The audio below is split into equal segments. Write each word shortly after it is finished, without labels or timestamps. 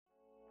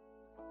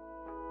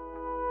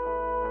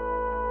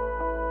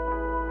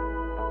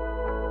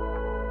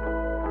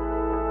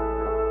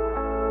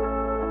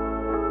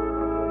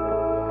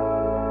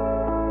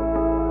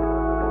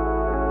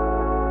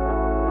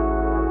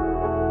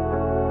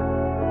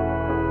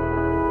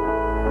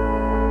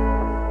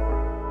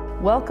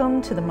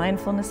Welcome to the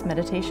Mindfulness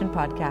Meditation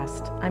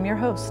Podcast. I'm your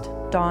host,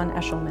 Dawn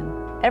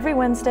Eshelman. Every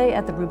Wednesday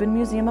at the Rubin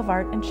Museum of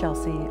Art in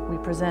Chelsea, we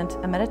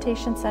present a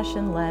meditation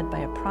session led by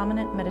a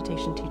prominent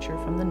meditation teacher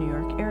from the New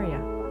York area.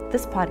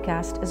 This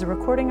podcast is a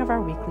recording of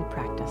our weekly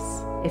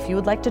practice. If you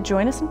would like to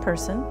join us in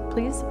person,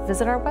 please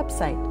visit our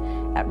website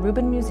at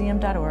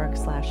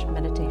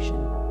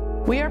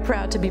rubinmuseum.org/meditation. We are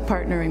proud to be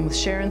partnering with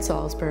Sharon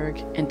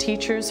Salzberg and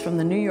teachers from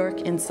the New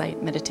York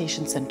Insight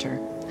Meditation Center.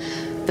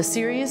 The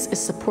series is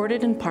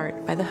supported in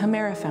part by the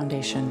Hemera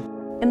Foundation.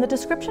 In the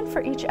description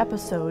for each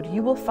episode,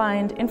 you will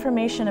find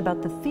information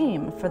about the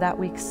theme for that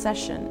week's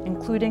session,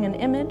 including an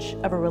image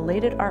of a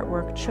related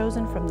artwork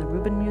chosen from the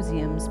Rubin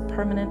Museum's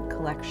permanent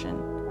collection.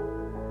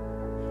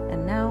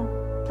 And now,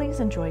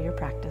 please enjoy your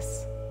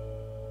practice.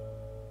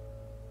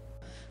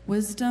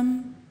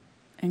 Wisdom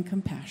and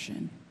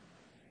compassion.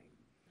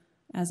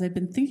 As I've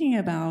been thinking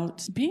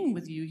about being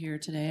with you here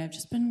today, I've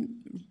just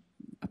been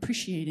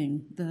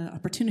appreciating the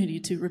opportunity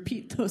to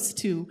repeat those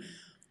two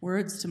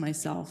words to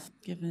myself,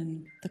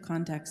 given the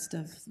context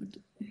of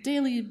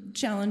daily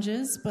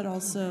challenges, but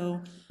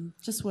also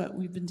just what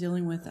we've been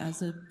dealing with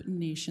as a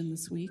nation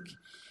this week.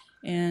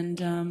 And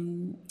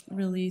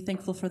really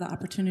thankful for the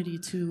opportunity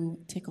to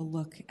take a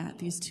look at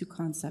these two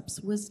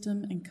concepts,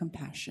 wisdom and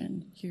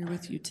compassion, here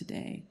with you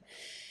today.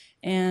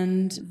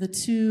 And the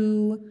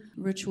two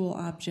ritual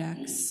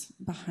objects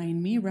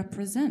behind me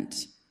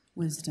represent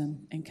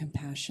wisdom and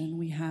compassion.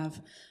 We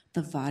have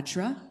the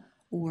Vajra,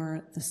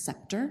 or the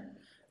scepter,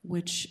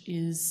 which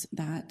is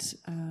that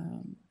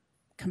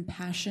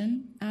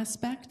compassion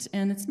aspect.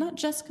 And it's not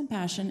just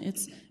compassion,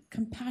 it's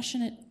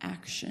compassionate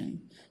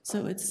action.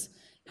 So it's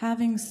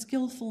having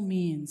skillful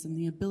means and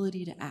the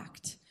ability to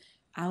act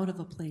out of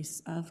a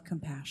place of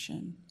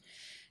compassion.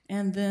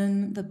 And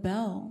then the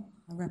bell,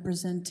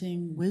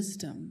 representing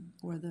wisdom,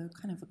 or the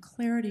kind of a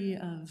clarity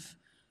of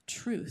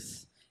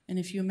truth. And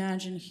if you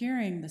imagine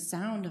hearing the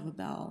sound of a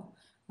bell,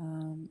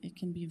 it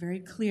can be very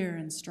clear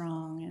and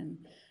strong and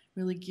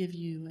really give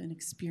you an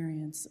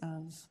experience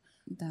of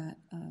that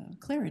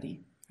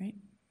clarity, right?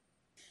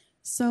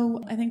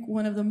 So I think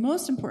one of the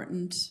most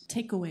important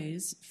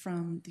takeaways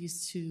from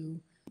these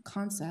two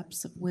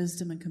concepts of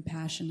wisdom and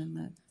compassion,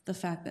 and the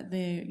fact that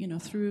they,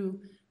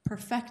 through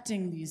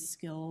perfecting these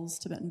skills,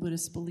 Tibetan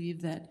Buddhists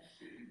believe that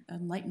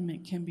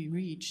enlightenment can be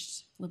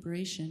reached,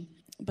 liberation.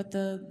 But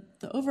the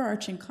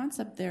overarching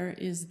concept there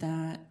is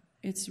that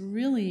it's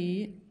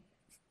really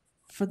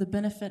for the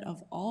benefit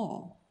of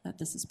all that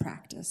this is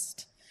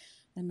practiced,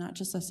 and not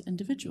just us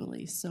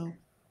individually. So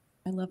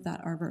I love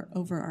that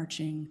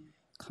overarching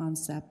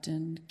concept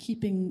and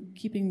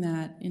keeping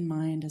that in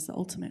mind as the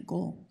ultimate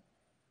goal.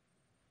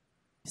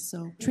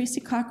 So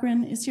Tracy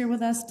Cochran is here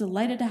with us.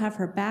 Delighted to have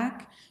her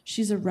back.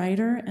 She's a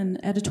writer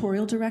and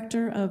editorial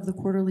director of the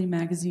quarterly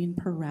magazine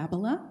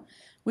Parabola,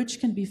 which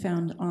can be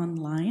found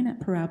online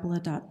at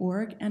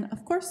parabola.org, and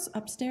of course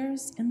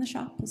upstairs in the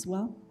shop as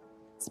well.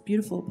 It's a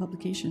beautiful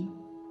publication.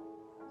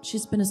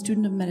 She's been a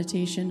student of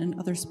meditation and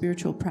other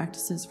spiritual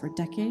practices for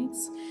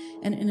decades,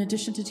 and in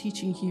addition to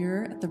teaching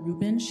here at the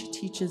Rubin, she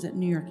teaches at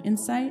New York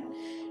Insight,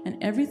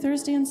 and every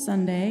Thursday and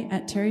Sunday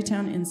at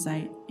Tarrytown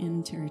Insight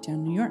in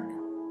Tarrytown, New York.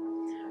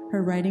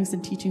 Her writings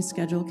and teaching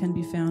schedule can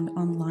be found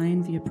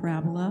online via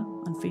Parabola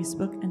on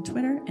Facebook and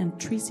Twitter, and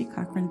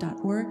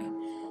tracycochran.org.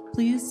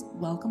 Please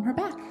welcome her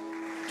back,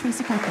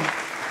 Tracy Cochran.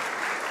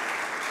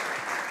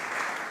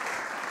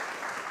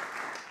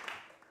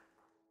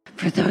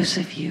 For those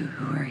of you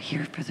who are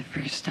here for the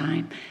first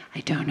time,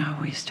 I don't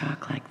always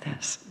talk like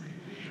this,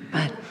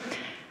 but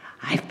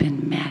I've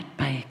been met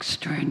by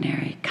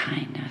extraordinary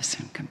kindness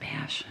and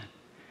compassion,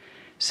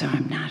 so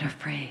I'm not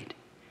afraid.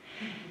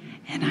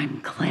 And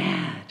I'm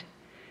glad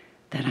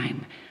that I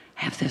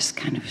have this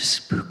kind of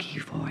spooky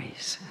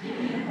voice,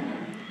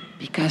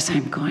 because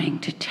I'm going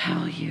to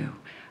tell you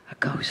a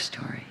ghost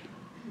story.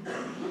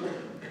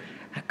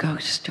 A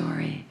ghost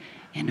story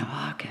in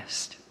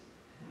August.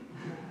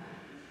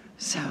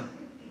 So,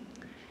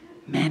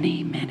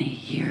 many, many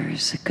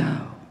years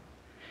ago,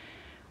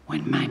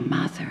 when my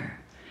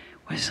mother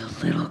was a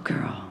little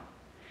girl,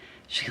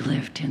 she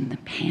lived in the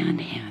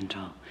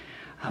panhandle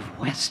of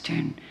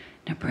western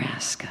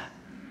Nebraska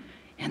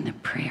in the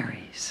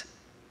prairies.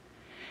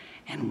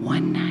 And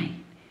one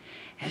night,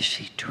 as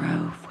she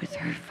drove with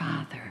her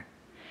father,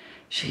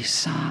 she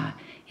saw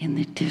in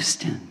the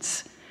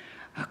distance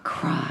a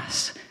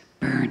cross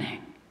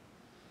burning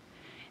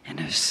and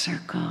a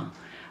circle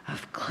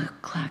of Ku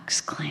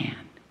Klux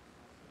Klan.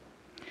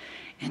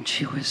 And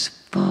she was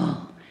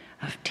full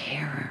of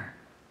terror.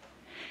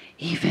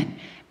 Even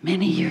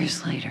many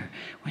years later,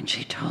 when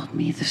she told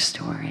me the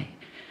story,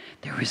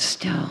 there was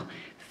still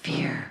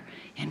fear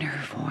in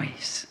her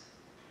voice,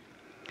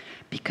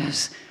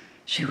 because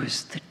she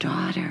was the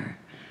daughter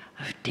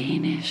of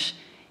Danish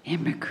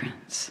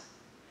immigrants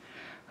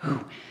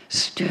who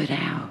stood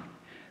out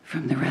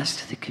from the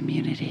rest of the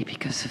community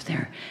because of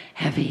their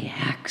heavy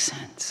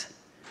accents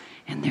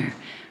and their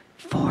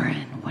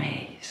foreign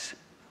ways.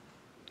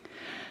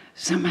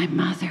 So my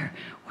mother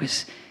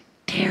was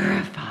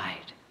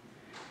terrified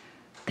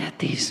that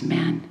these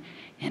men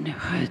in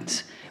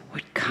hoods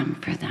would come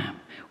for them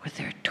with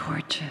their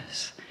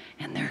torches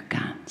and their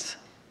guns.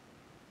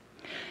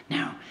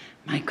 Now,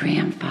 my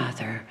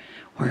grandfather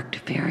worked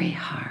very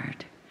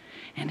hard,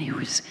 and he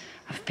was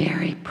a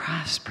very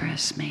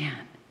prosperous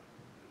man,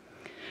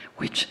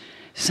 which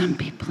some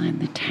people in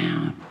the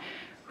town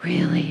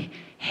really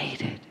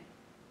hated,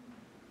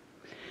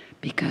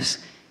 because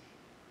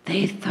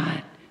they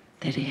thought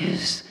that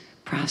his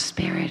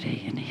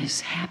prosperity and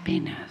his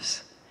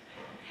happiness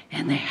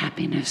and the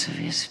happiness of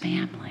his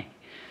family,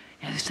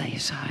 as they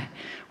saw it,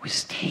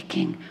 was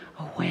taking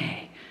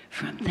away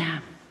from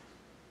them.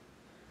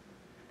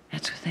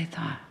 That's what they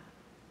thought.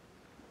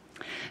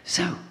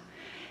 So,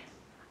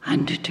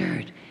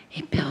 undeterred,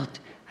 he built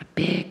a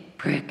big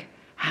brick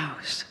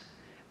house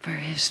for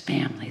his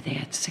family. They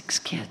had 6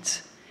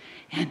 kids.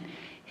 And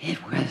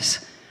it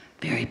was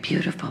very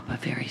beautiful, but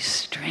very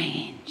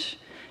strange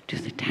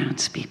to the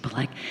townspeople.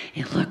 Like,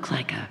 it looked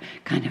like a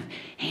kind of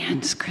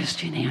Hans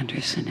Christian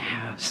Andersen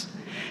house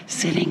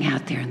sitting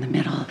out there in the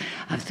middle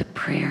of the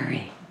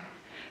prairie.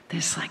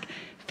 This like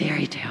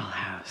fairy tale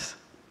house.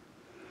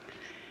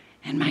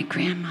 And my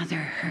grandmother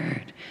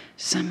heard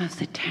some of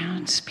the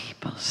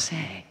townspeople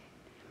say,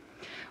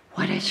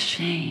 "What a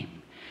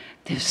shame,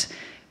 this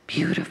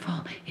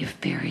beautiful, if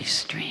very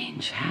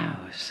strange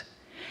house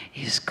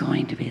is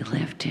going to be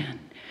lived in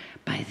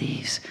by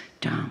these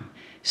dumb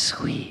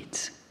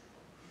Swedes."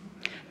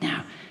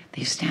 Now,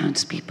 these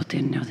townspeople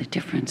didn't know the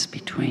difference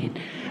between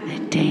a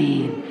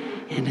Dane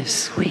and a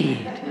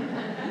Swede.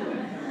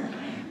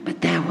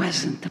 But that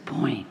wasn't the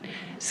point.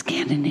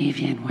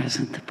 Scandinavian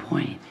wasn't the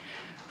point.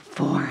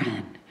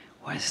 Foreign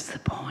was the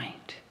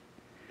point.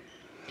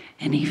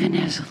 And even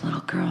as a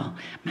little girl,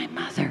 my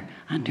mother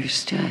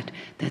understood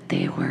that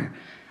they were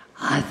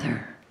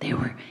other. They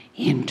were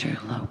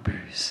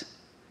interlopers.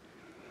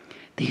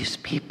 These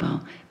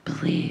people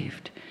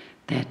believed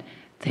that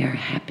their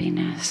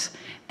happiness,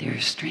 their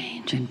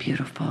strange and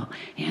beautiful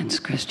Hans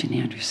Christian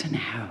Andersen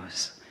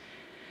house,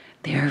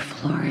 their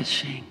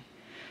flourishing,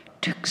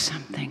 took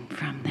something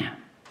from them.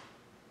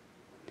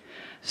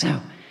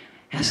 So,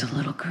 as a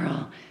little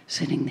girl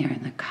sitting there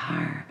in the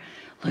car,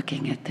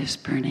 looking at this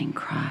burning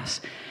cross,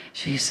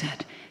 she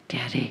said,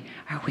 "Daddy,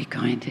 are we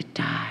going to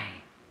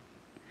die?"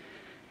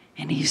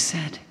 And he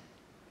said,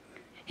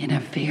 in a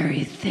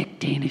very thick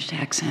Danish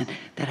accent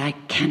that I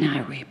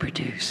cannot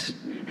reproduce.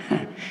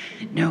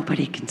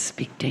 Nobody can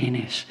speak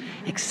Danish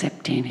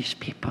except Danish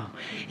people.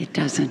 It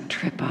doesn't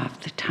trip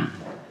off the tongue.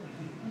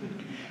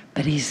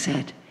 But he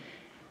said,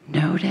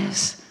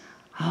 "Notice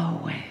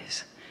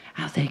always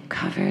how they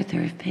cover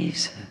their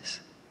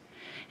faces,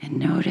 and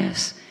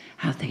notice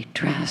how they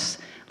dress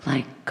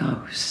like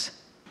ghosts,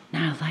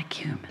 not like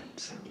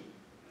humans."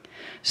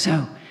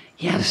 So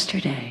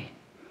yesterday,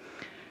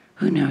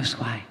 who knows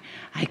why,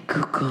 I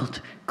Googled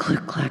Ku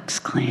Klux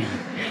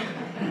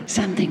Klan.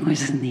 Something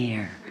was in the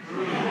air.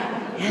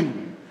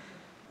 And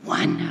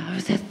one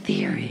of the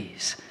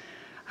theories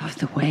of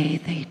the way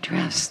they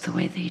dress the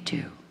way they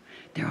do,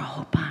 there are a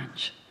whole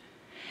bunch,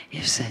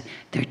 is that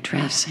they're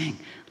dressing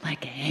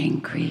like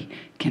angry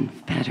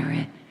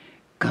Confederate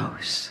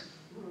ghosts.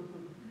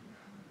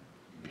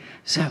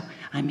 So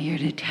I'm here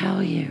to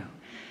tell you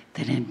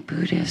that in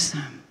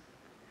Buddhism,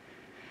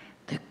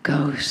 the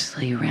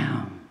ghostly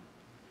realm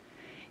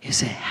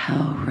is a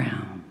hell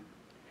realm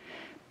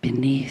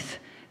beneath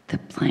the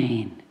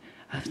plane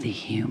of the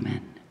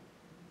human.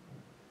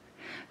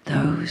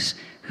 Those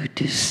who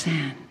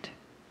descend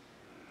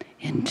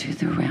into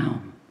the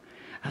realm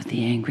of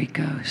the angry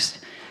ghost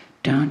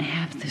don't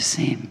have the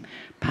same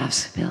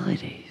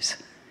possibilities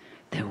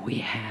that we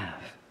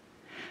have.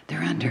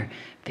 They're under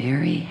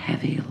very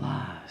heavy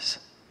laws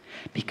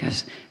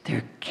because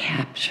they're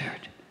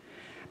captured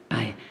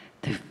by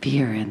the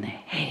fear and the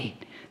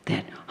hate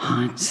that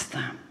haunts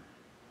them.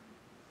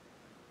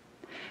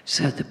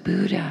 So the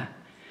Buddha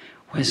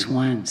was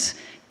once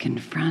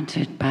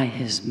confronted by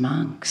his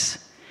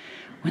monks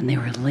when they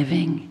were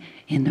living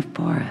in the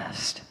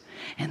forest,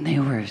 and they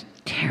were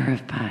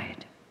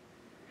terrified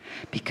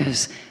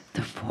because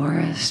the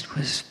forest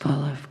was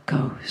full of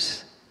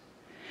ghosts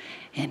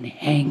and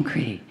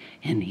angry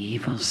and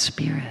evil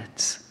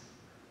spirits.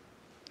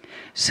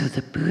 So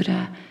the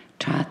Buddha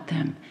taught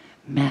them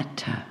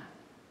metta,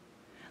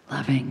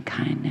 loving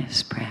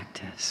kindness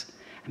practice.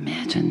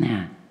 Imagine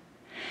that.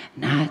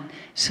 Not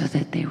so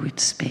that they would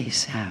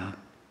space out,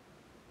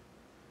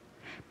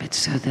 but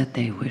so that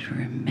they would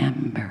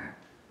remember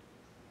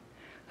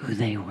who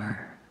they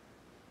were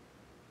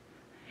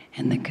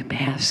and the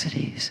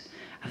capacities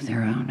of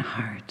their own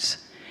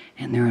hearts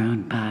and their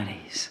own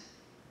bodies.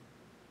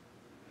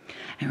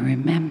 And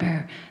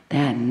remember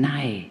that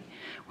night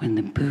when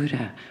the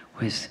Buddha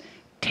was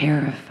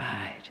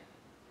terrified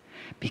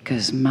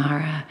because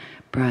Mara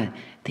brought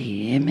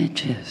the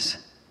images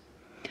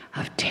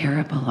of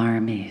terrible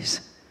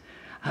armies,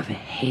 of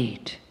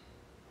hate,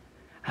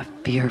 of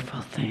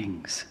fearful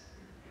things.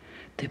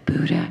 The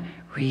Buddha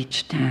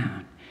reached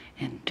down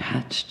and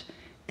touched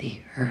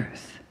the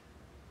earth.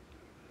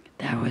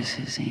 That was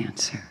his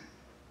answer.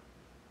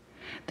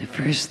 the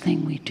first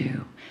thing we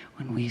do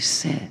when we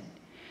sit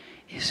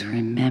is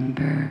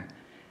remember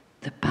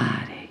the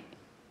body,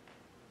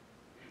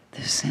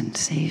 the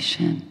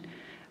sensation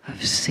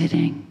of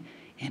sitting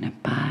in a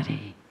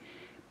body,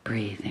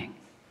 breathing,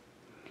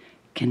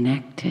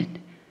 connected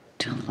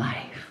to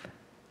life,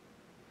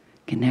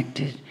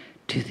 connected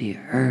to the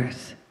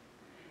earth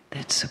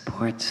that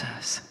supports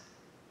us,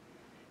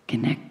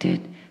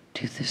 connected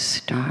to the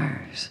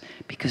stars,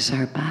 because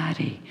our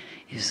body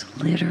is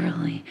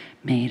literally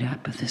made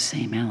up of the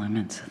same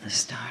elements of the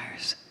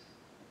stars.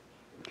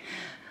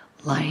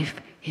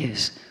 Life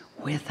is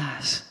with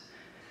us,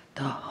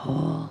 the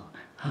whole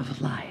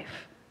of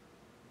life.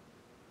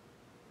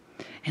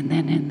 And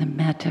then in the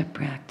metta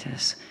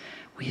practice,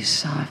 we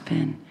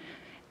soften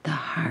the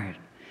heart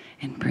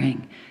and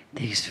bring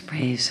these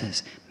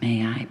phrases,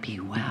 may I be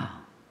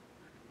well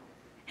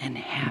and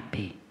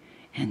happy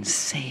and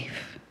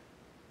safe,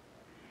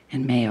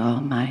 and may all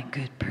my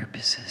good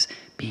purposes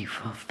be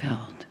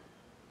fulfilled.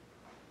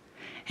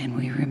 And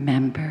we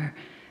remember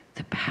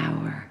the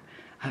power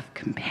of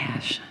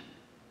compassion,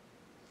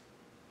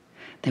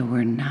 that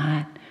we're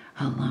not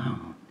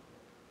alone.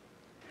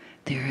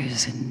 There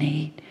is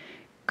innate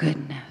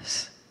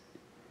goodness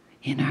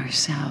in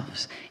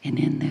ourselves and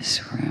in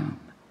this room.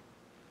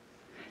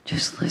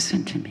 Just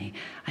listen to me.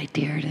 I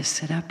dare to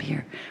sit up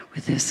here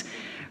with this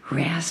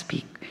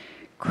raspy,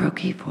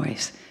 croaky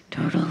voice,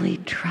 totally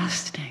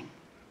trusting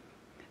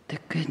the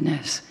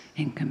goodness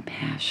and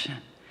compassion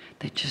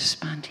that just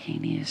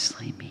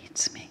spontaneously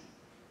meets me.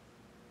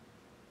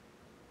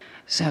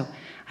 So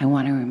I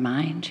want to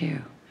remind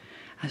you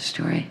a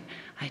story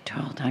I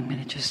told. I'm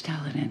going to just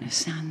tell it in a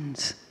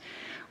sentence.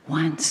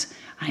 Once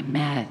I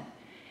met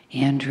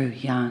Andrew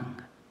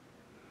Young,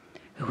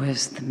 who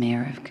was the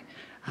mayor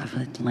of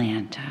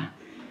Atlanta.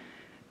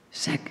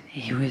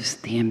 He was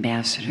the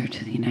ambassador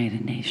to the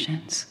United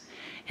Nations,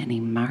 and he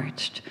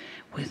marched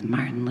with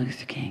Martin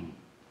Luther King.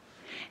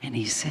 And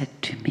he said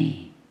to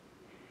me,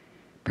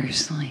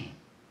 personally,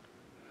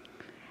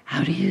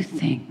 how do you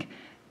think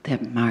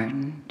that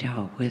Martin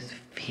dealt with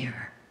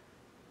fear?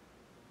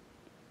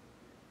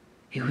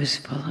 He was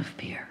full of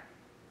fear.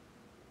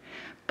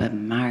 But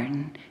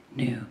Martin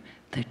knew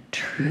the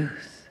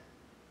truth.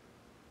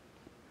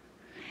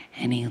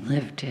 And he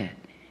lived it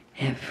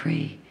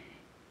every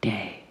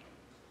day.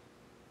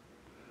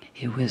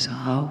 It was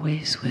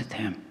always with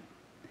him.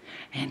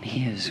 And he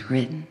has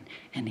written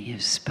and he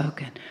has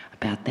spoken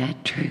about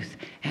that truth,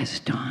 as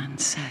Dawn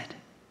said,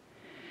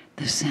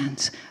 the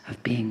sense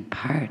of being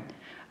part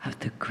of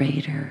the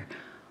greater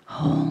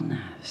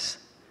wholeness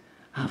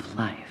of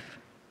life.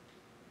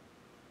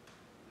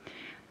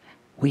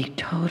 We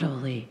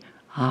totally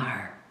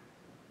are,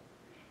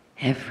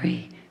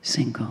 every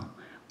single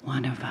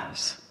one of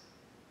us,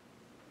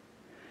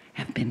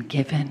 have been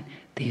given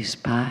these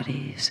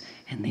bodies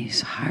and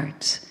these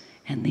hearts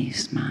and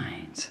these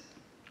minds.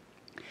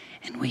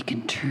 And we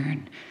can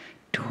turn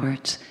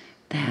towards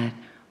that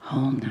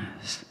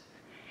wholeness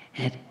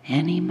at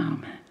any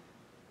moment.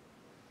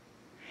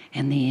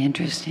 And the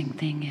interesting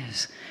thing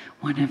is,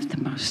 one of the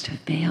most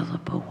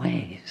available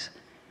ways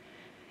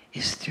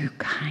is through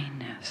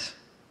kindness.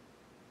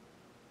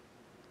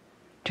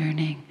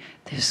 Turning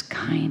this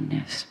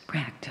kindness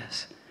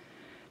practice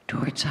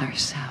towards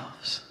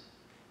ourselves,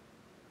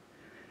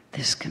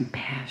 this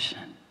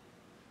compassion.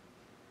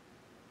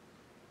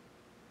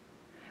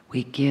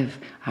 We give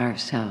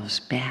ourselves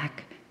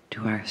back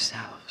to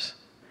ourselves.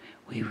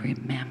 We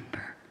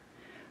remember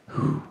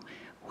who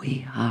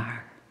we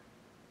are.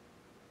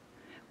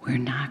 We're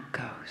not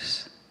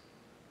ghosts.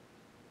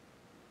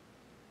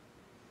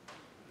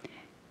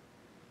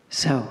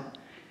 So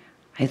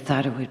I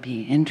thought it would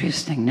be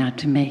interesting I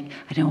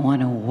don't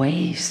want to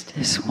waste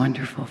this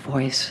wonderful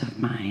voice of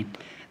mine,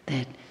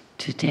 that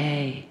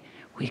today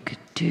we could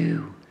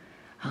do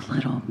a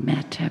little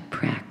metta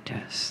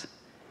practice.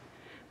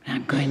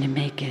 I'm going to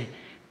make it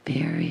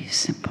very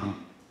simple.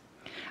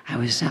 I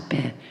was up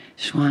at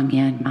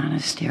Shuangyan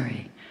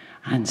Monastery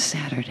on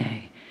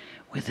Saturday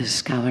with a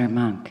scholar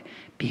monk,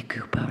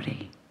 Bhikkhu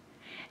Bodhi,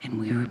 and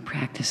we were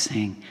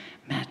practicing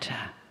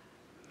metta.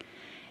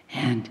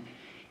 And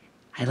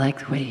I like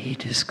the way he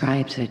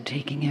describes it,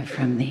 taking it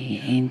from the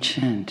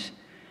ancient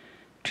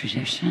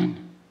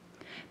tradition,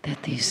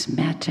 that these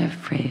metta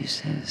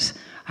phrases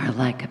are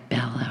like a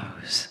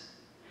bellows,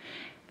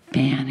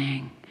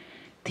 fanning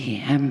the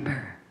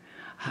ember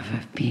of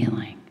a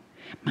feeling.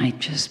 Might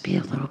just be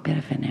a little bit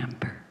of an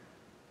ember.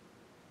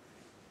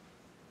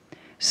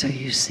 So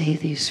you say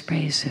these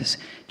phrases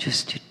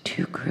just to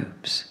two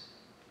groups,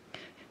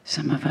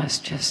 some of us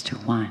just to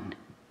one.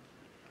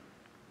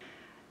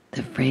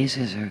 The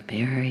phrases are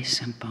very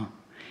simple,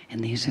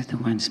 and these are the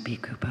ones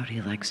Bhikkhu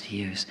Bodhi likes to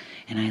use,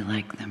 and I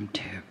like them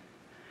too.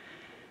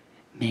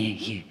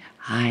 May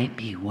I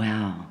be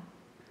well.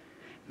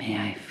 May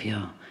I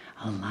feel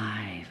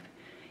alive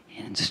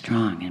and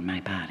strong in my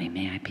body.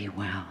 May I be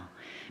well.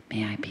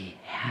 May I be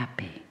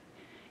happy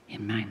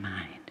in my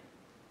mind,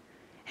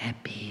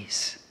 at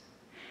peace.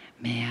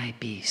 May I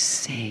be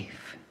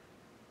safe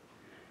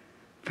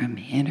from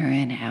inner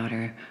and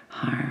outer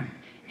harm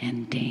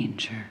and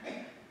danger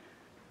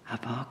of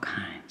all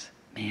kinds.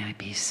 May I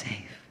be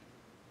safe.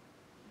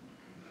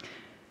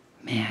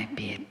 May I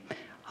be,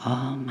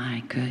 all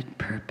my good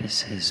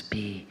purposes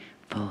be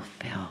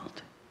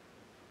fulfilled.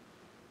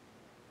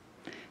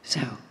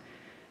 So,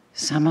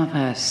 some of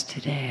us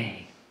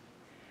today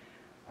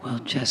will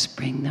just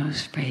bring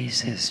those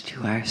phrases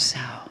to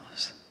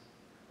ourselves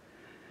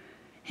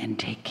and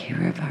take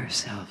care of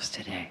ourselves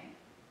today,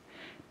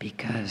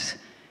 because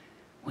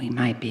we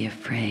might be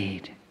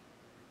afraid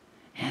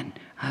and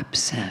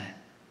upset,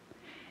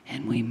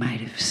 and we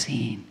might have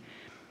seen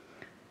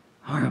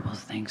horrible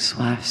things,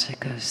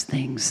 swastikas,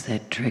 things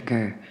that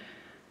trigger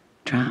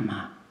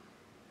trauma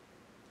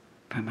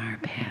from our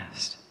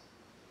past.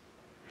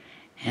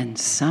 And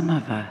some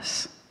of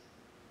us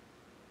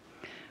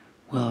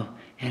will,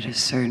 at a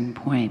certain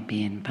point,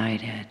 be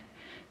invited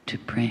to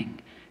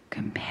bring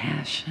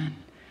compassion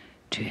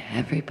to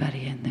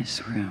everybody in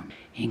this room,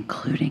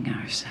 including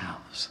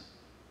ourselves.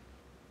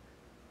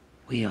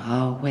 We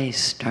always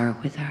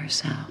start with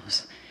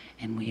ourselves,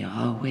 and we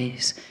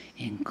always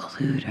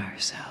include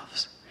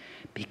ourselves,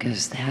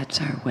 because that's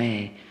our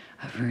way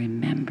of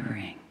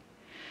remembering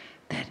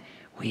that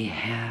we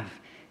have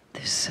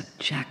this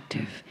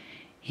subjective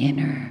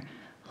inner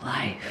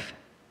life.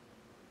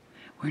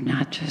 We're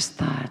not just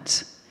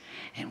thoughts,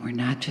 and we're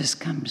not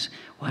just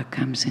what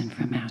comes in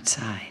from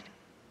outside.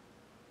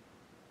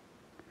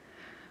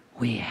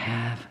 We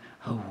have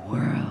a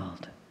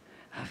world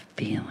of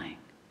feeling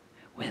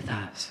with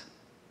us.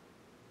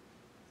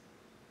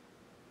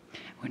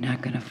 We're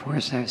not going to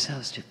force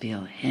ourselves to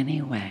feel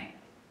any way.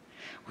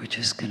 We're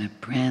just going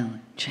to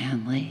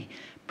gently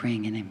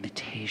bring an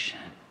invitation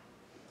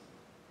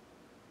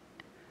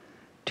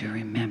to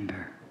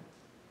remember.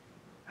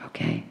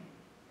 Okay?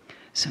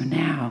 So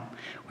now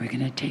we're going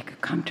to take a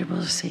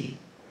comfortable seat,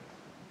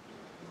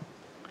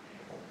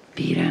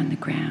 feet on the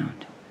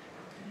ground,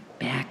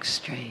 back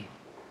straight.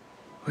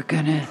 We're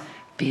going to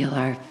feel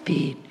our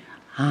feet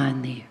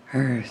on the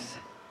earth.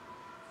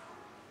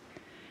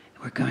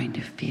 We're going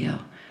to feel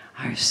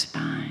our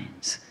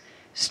spines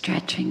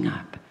stretching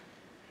up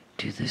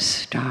to the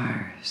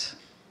stars.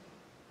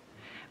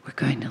 We're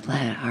going to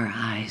let our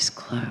eyes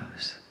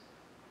close.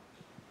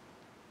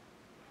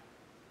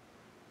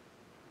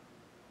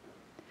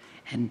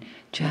 And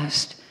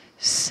just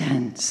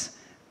sense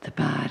the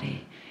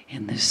body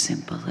in the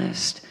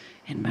simplest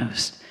and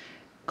most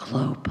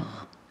global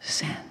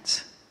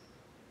sense,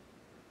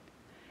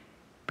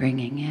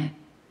 bringing it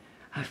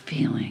a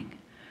feeling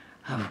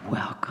of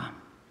welcome,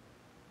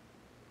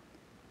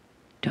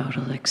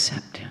 total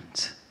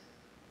acceptance,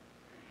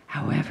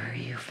 however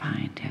you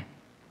find it.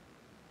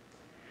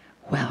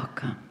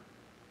 Welcome.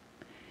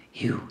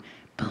 You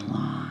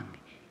belong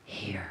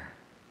here.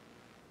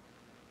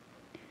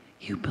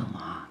 You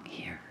belong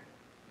here.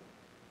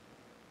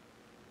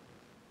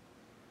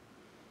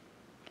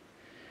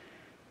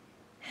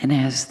 And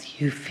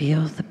as you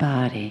feel the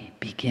body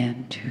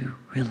begin to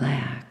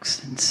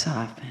relax and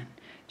soften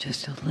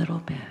just a little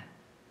bit,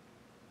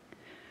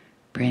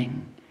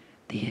 bring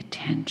the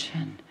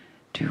attention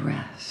to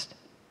rest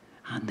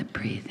on the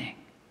breathing.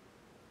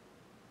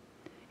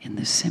 In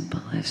the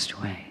simplest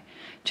way,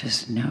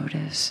 just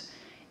notice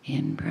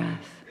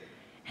in-breath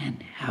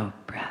and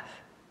out-breath,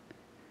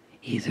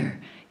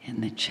 either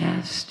in the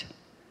chest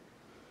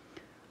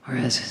or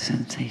as a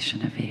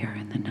sensation of air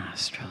in the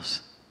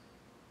nostrils.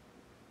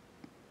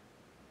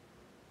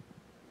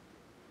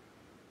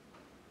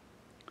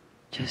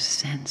 Just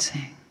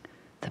sensing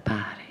the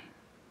body.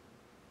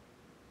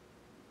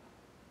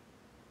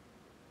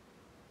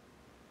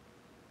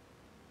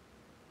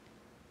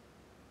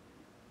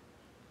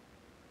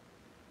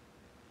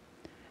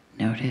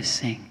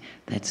 Noticing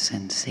that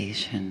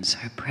sensations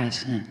are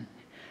present,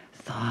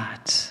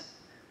 thoughts,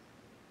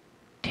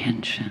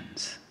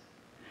 tensions.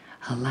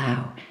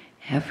 Allow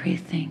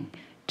everything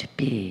to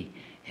be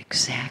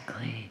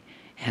exactly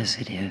as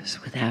it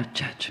is, without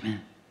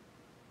judgment,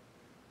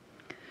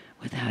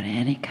 without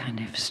any kind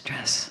of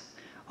stress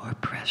or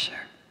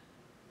pressure.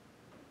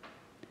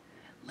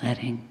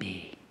 Letting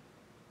be.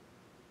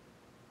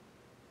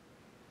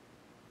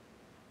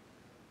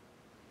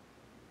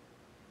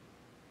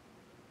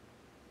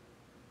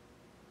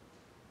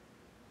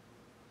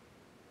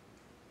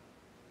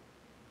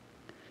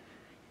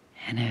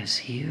 And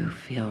as you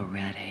feel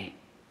ready,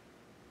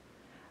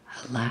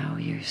 allow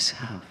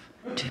yourself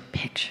to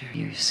picture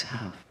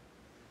yourself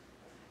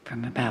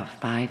from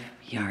about 5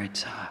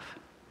 yards off.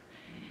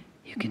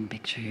 You can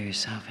picture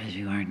yourself as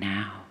you are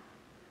now,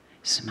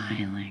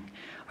 smiling,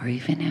 or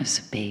even as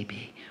a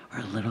baby or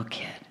a little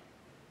kid.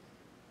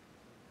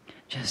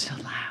 Just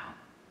allow.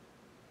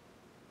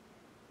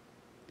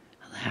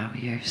 Allow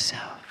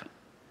yourself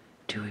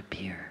to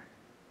appear.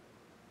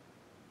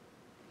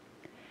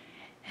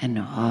 And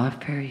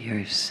offer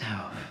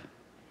yourself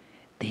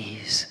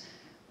these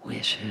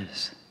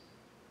wishes.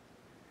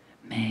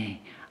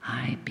 May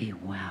I be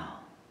well.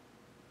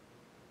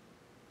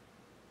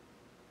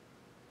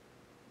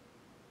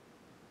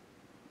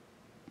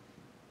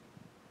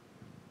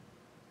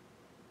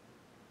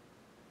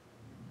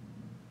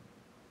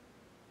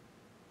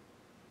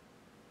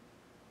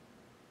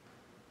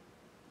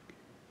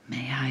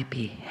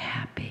 be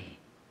happy.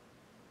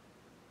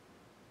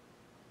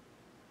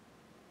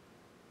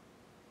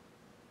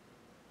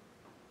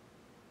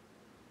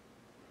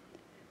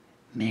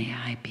 May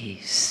I be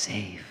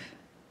safe.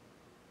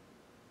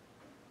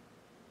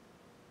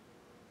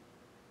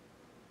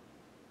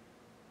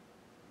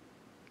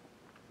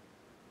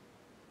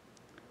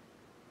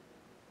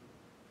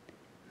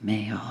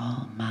 May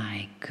all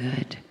my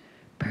good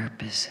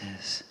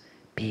purposes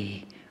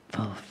be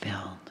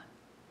fulfilled.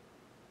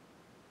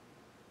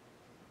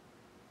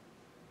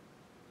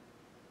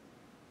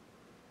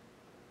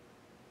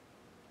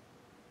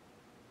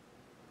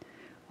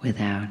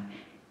 Without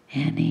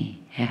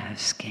any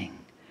asking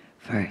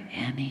for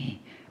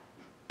any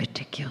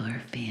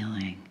particular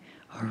feeling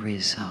or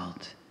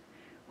result,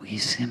 we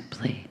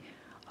simply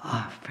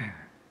offer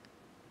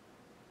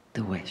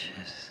the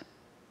wishes.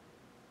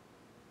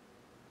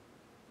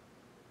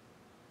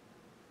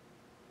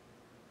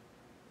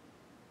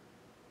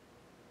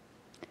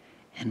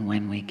 And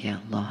when we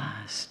get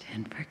lost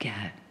and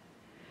forget,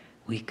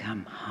 we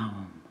come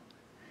home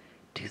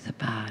to the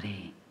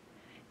body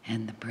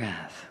and the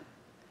breath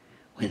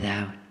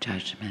without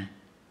judgment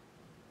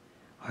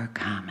or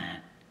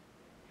comment,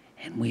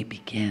 and we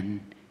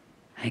begin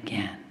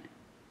again.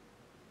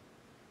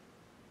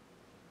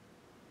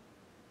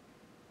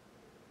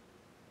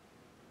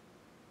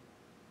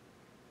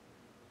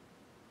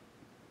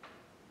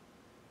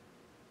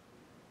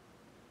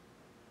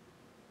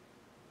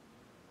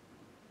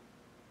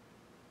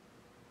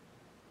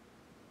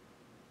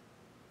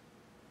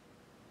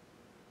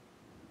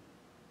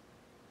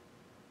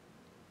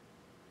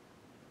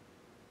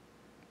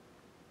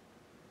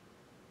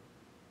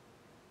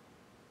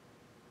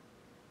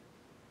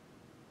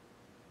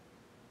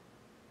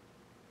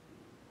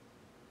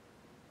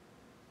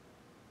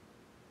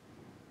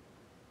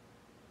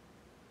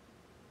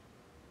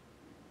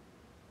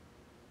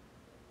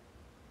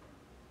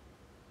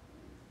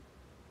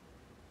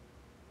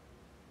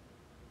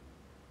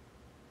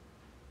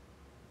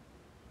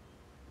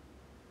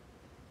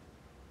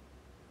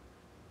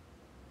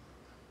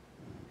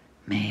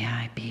 May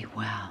I be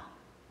well,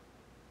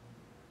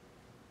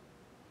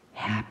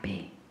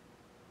 happy,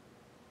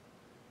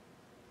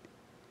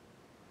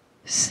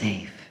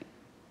 safe.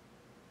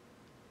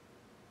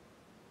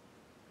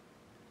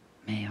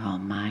 May all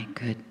my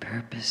good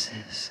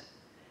purposes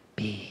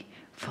be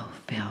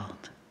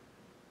fulfilled.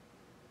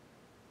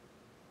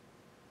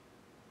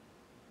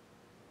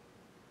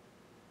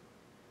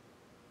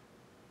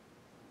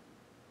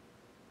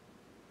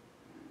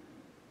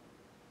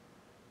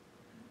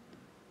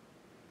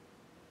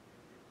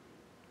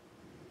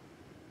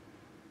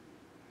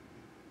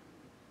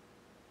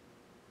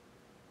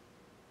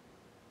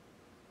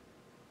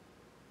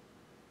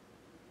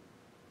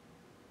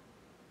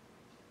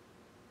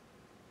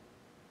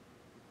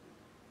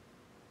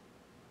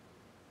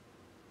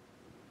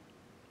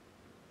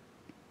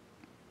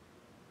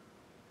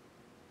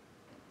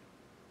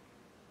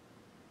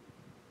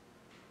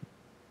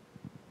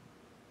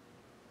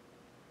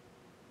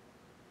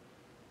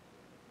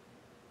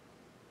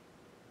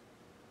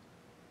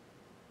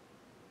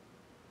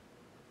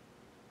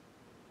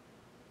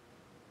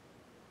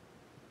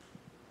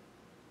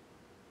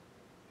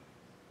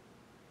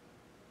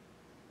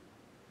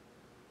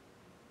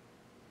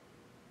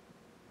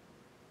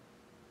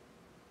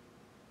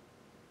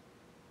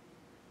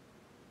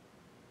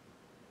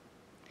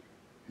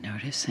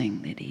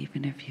 Noticing that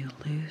even if you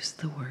lose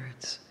the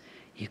words,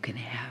 you can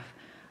have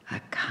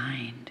a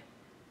kind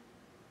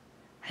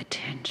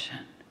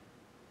attention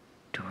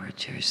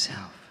towards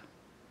yourself,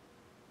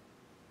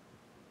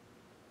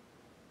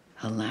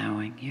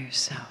 allowing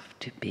yourself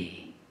to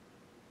be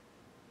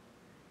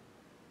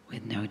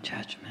with no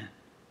judgment.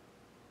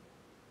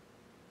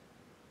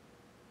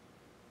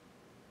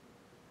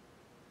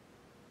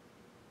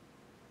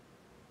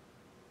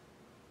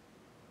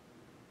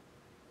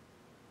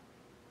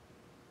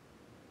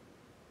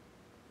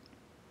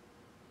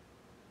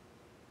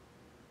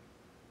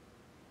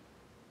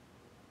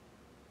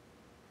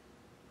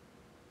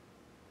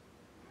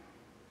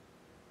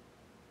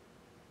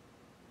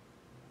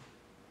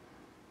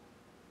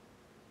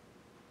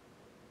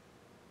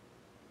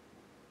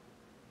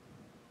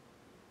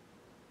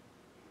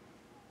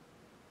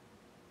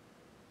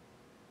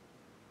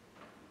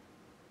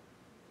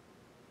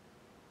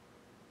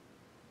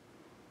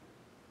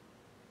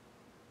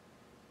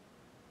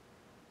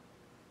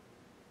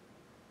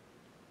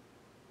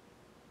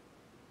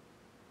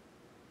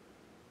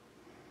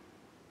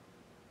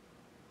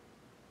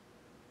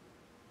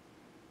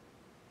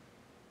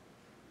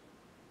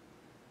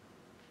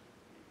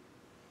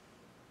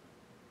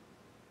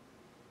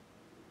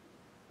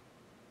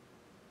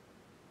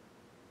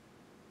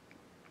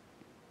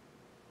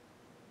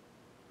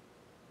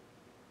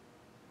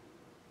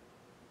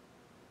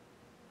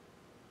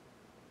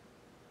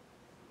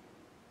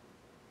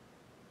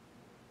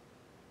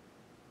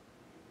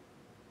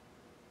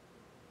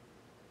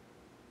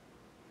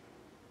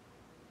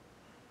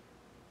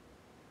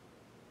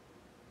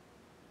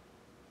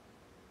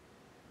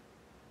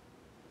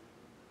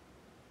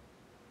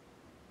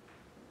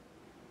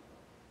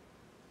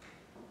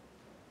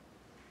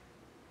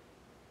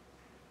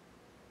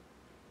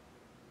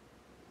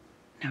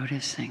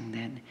 Noticing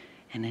that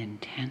an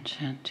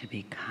intention to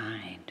be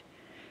kind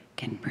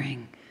can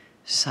bring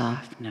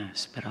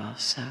softness, but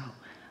also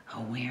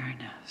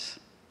awareness,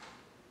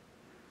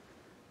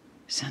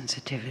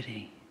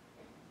 sensitivity.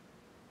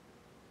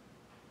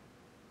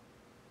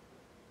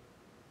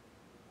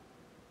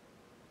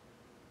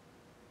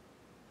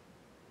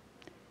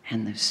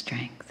 And the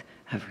strength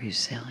of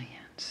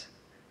resilience,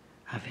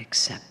 of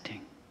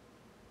accepting.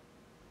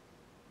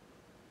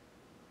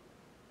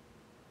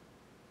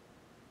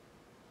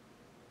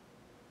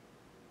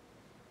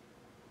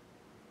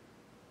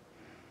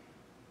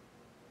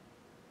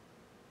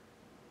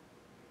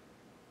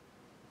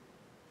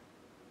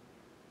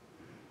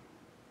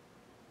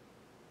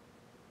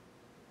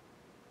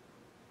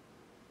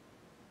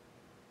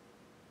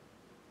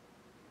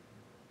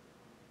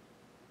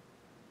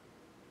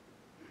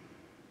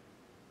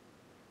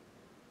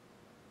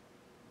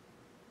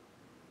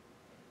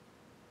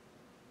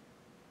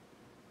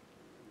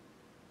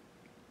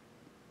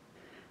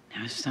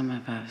 Now, some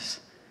of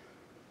us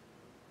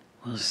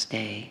will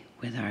stay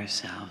with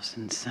ourselves,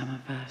 and some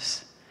of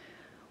us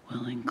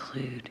will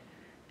include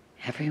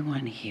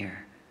everyone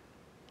here,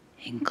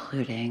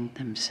 including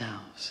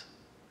themselves,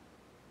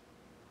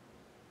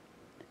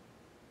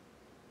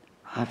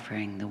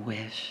 offering the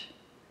wish,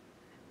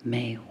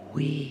 may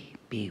we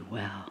be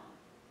well.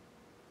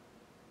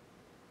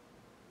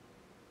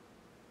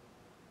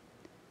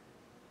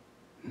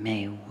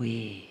 May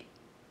we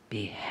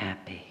be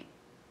happy.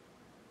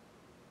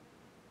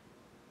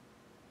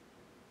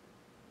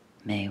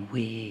 May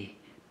we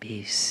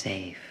be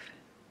safe.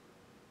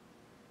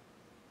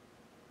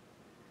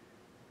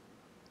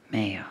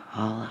 May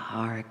all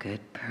our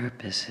good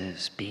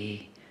purposes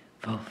be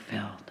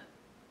fulfilled.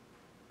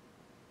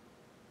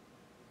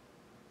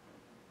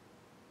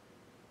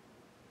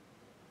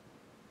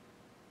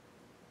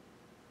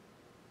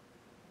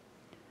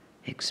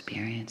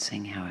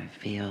 Experiencing how it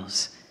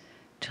feels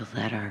to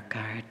let our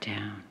guard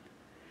down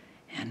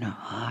and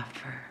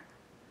offer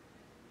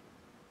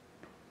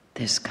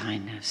this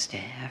kindness to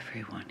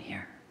everyone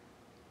here,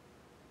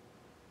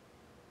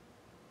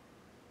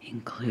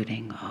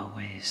 including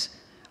always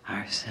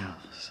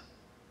ourselves.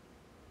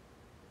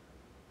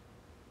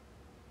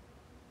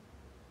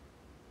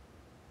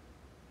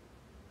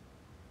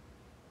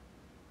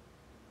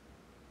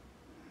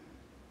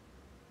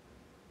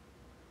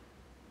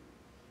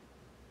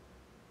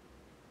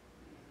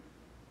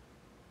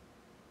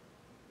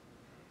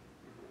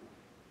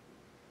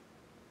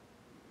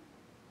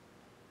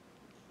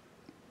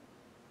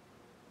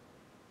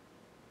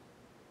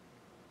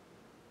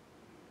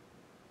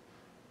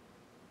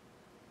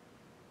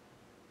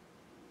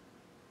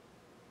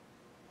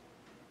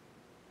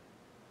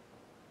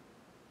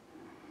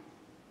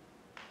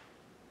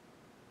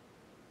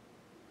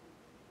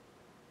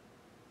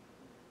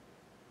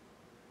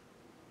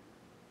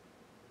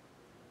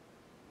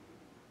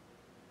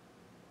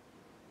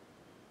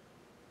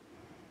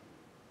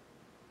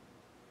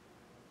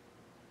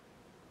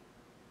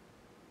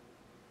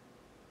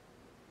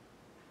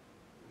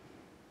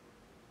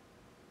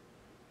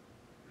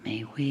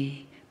 May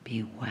we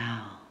be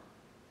well.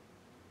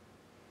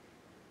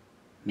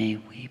 May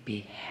we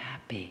be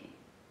happy.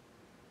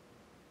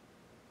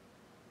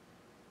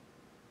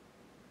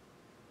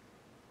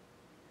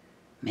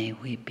 May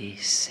we be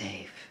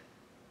safe.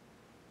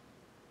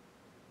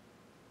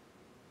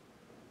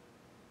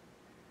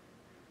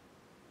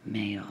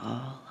 May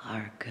all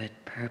our good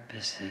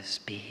purposes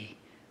be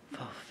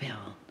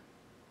fulfilled.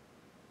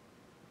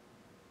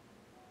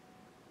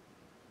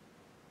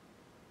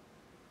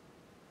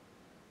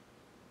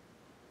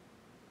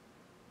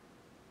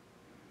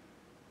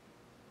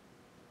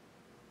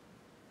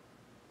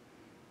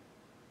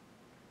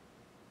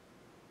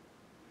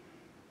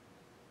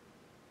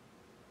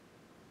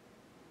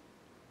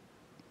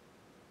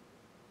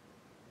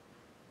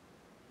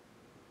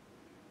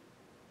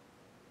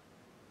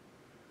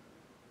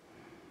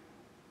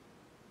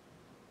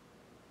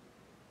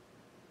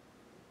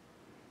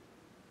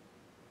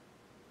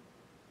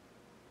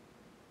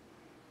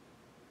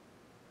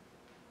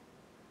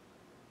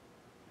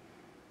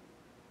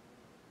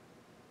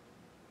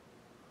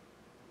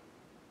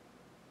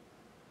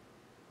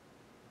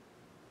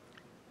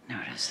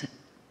 Notice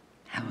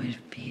how it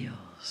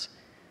feels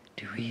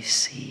to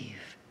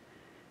receive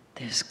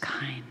this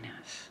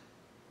kindness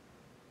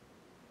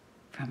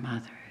from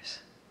others.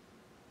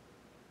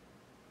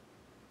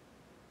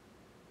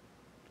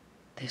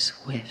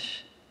 This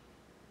wish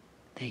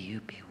that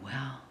you be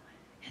well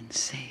and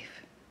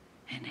safe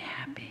and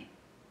happy,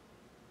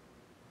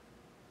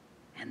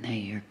 and that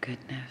your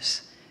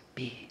goodness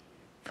be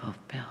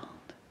fulfilled.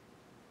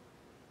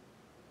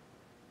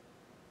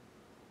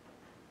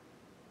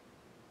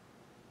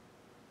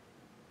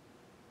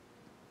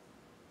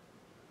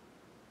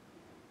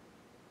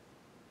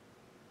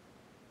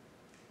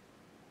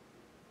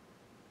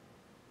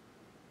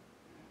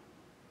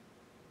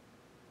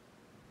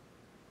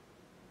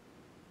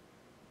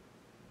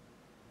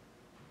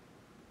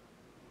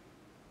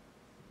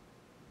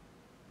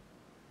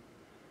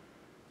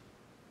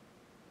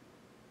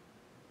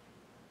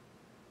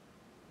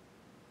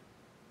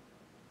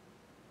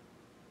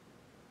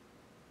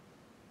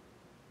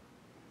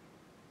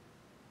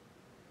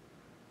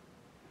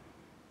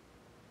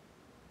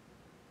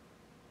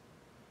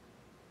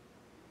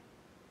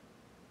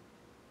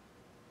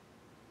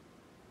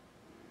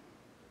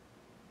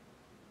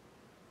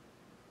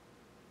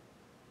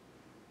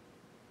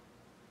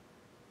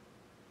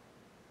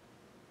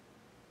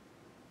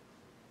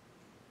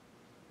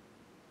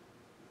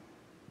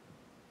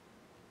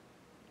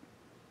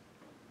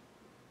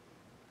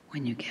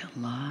 When you get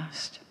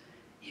lost,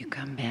 you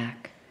come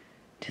back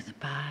to the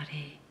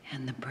body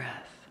and the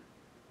breath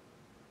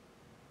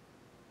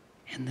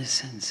and the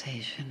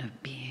sensation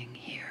of being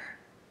here,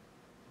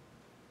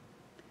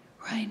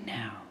 right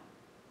now.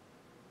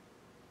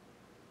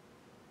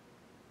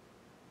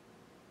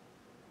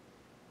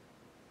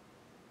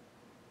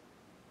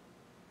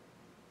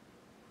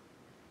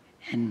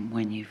 And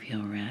when you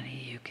feel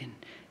ready, you can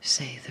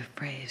say the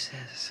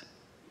phrases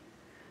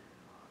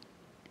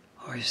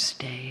or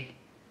stay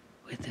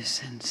with the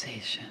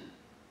sensation.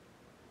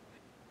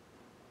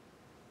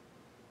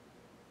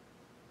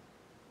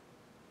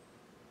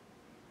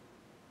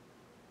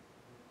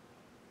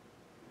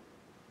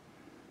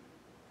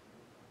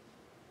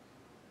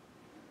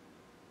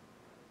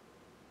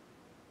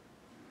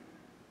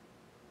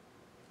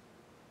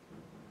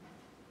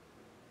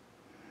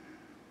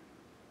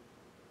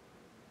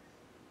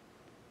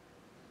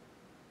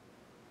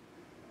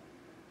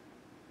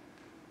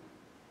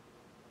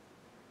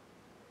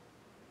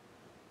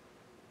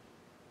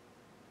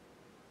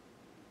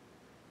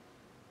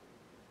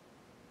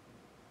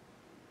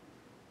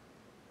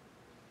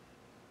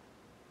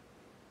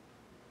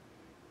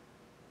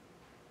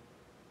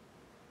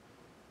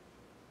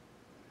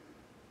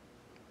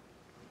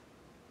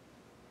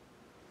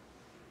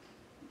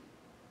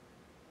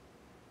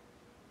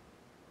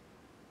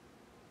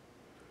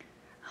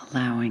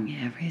 Allowing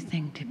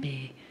everything to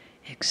be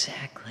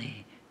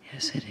exactly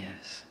as it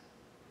is.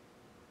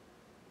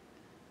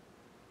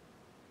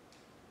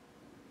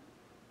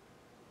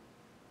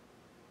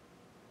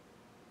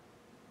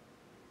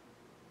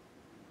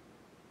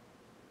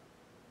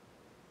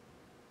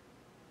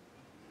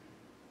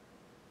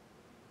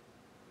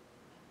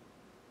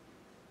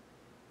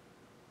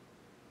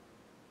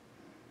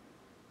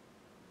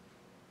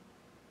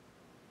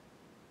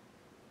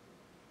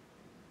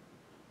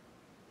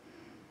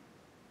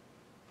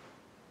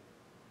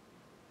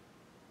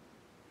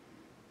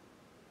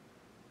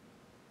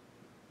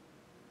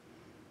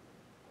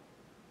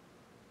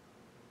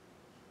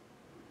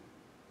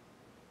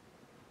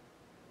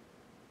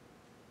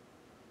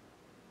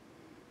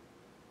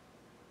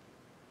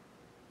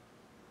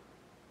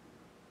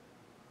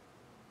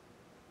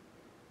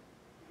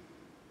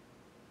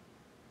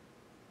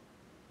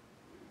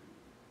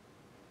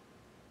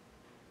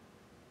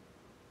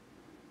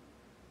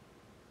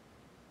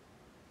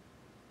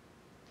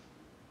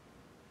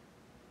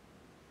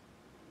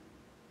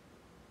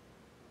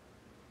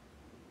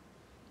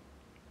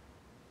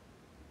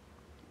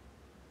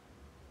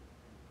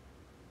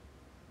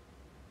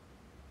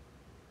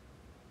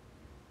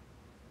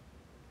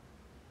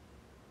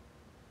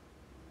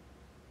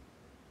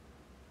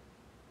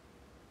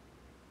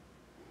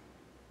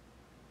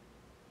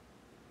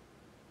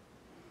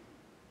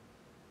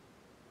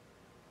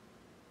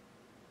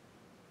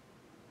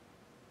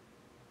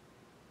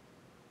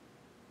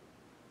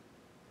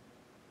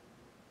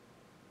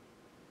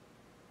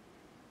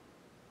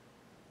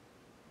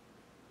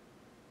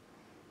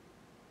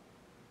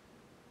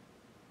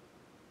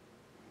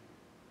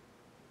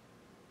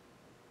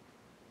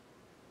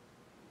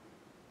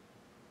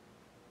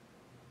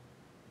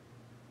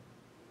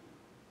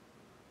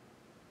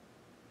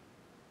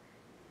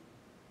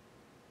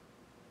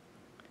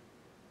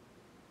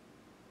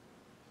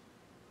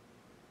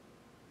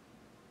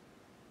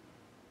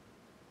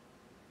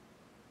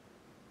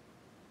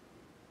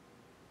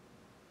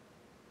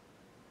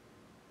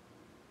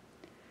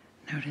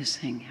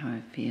 Noticing how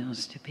it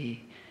feels to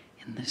be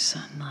in the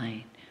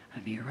sunlight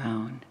of your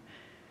own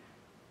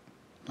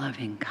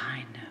loving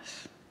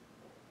kindness,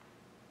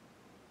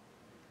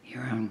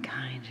 your own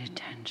kind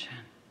attention.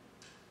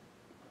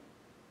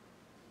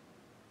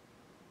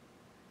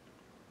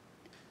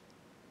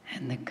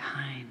 And the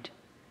kind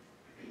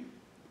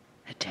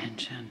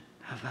attention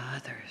of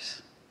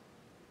others.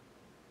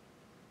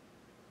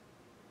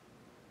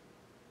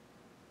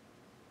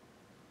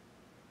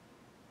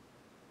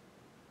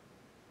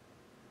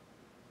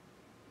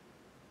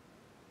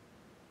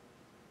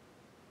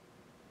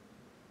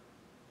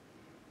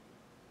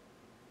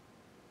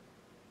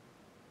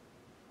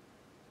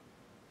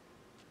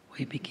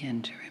 We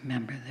begin to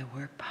remember that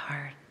we're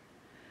part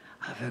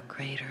of a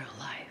greater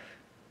life.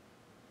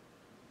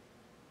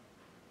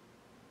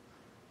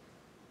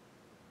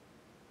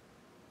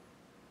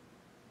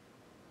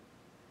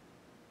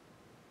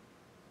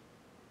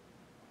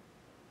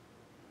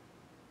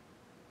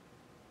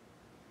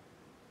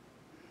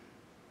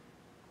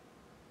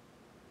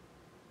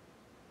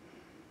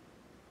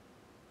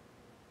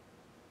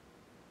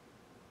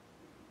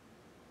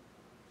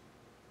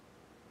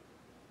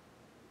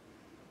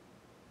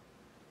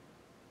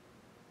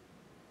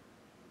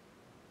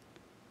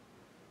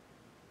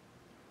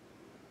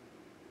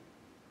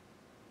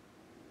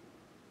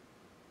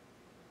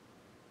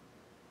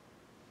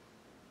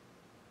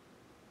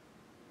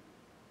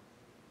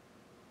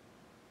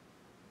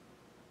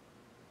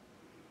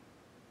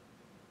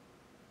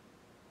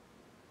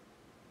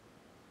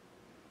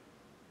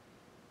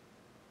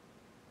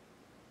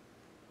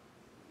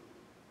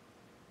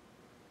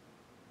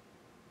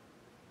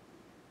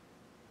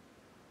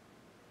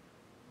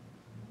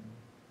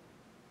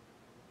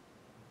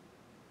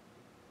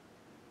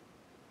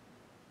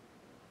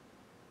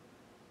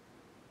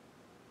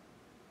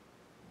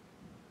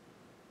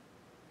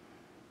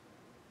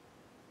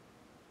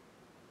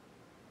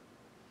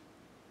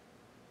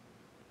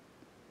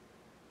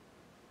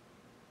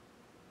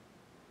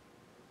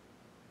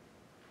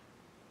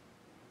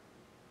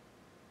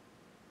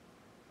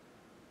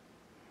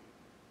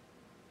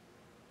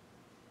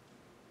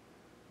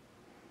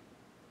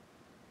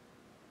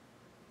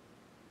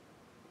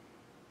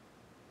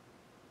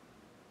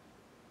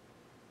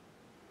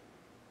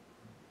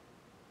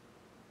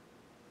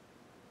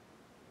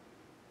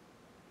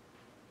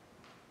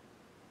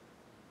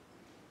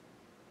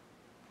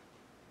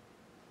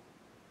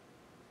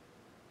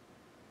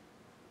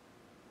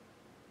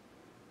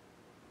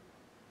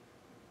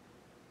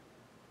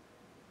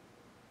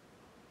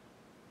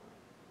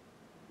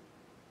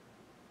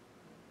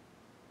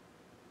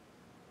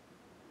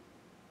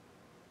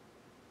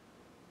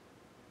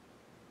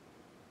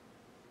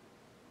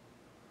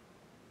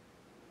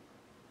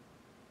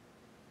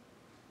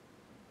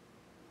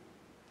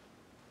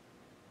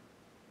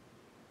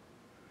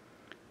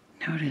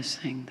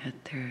 noticing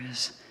that there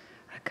is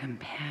a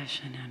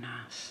compassion in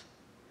us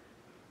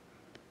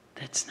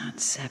that's not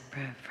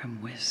separate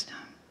from wisdom.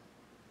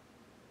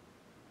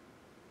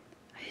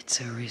 It's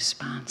a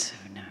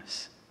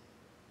responsiveness,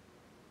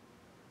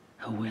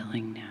 a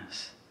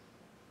willingness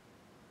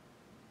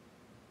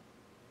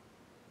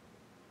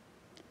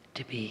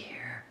to be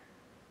here.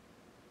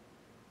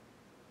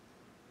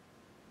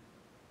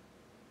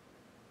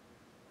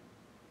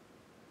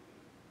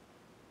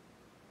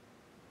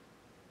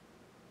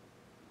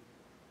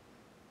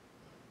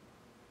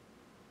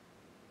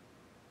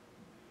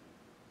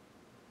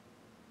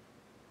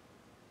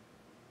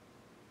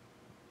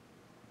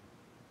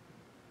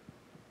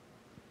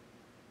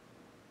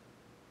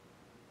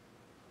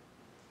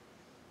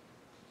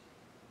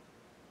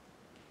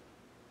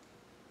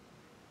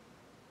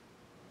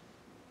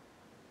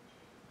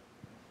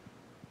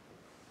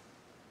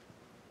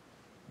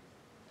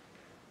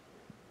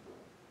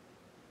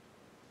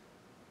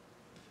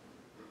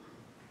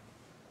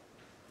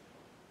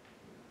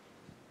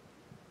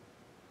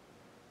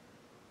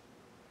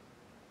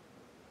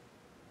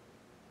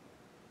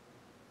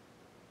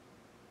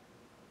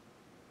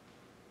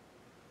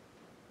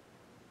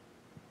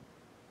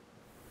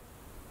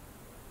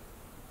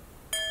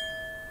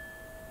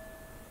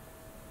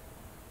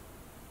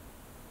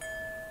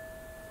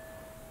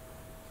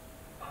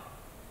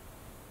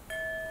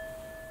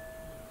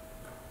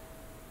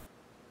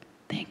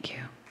 Thank you.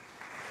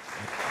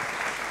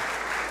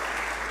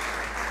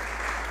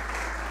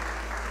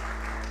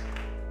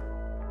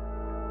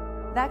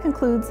 That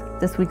concludes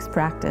this week's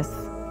practice.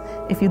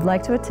 If you'd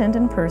like to attend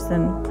in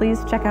person,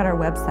 please check out our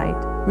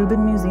website,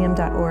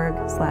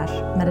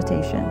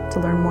 rubinmuseum.org/meditation, to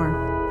learn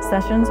more.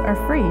 Sessions are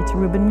free to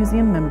Rubin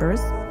Museum members,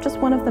 just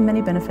one of the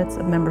many benefits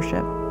of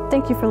membership.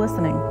 Thank you for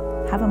listening.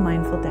 Have a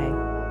mindful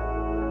day.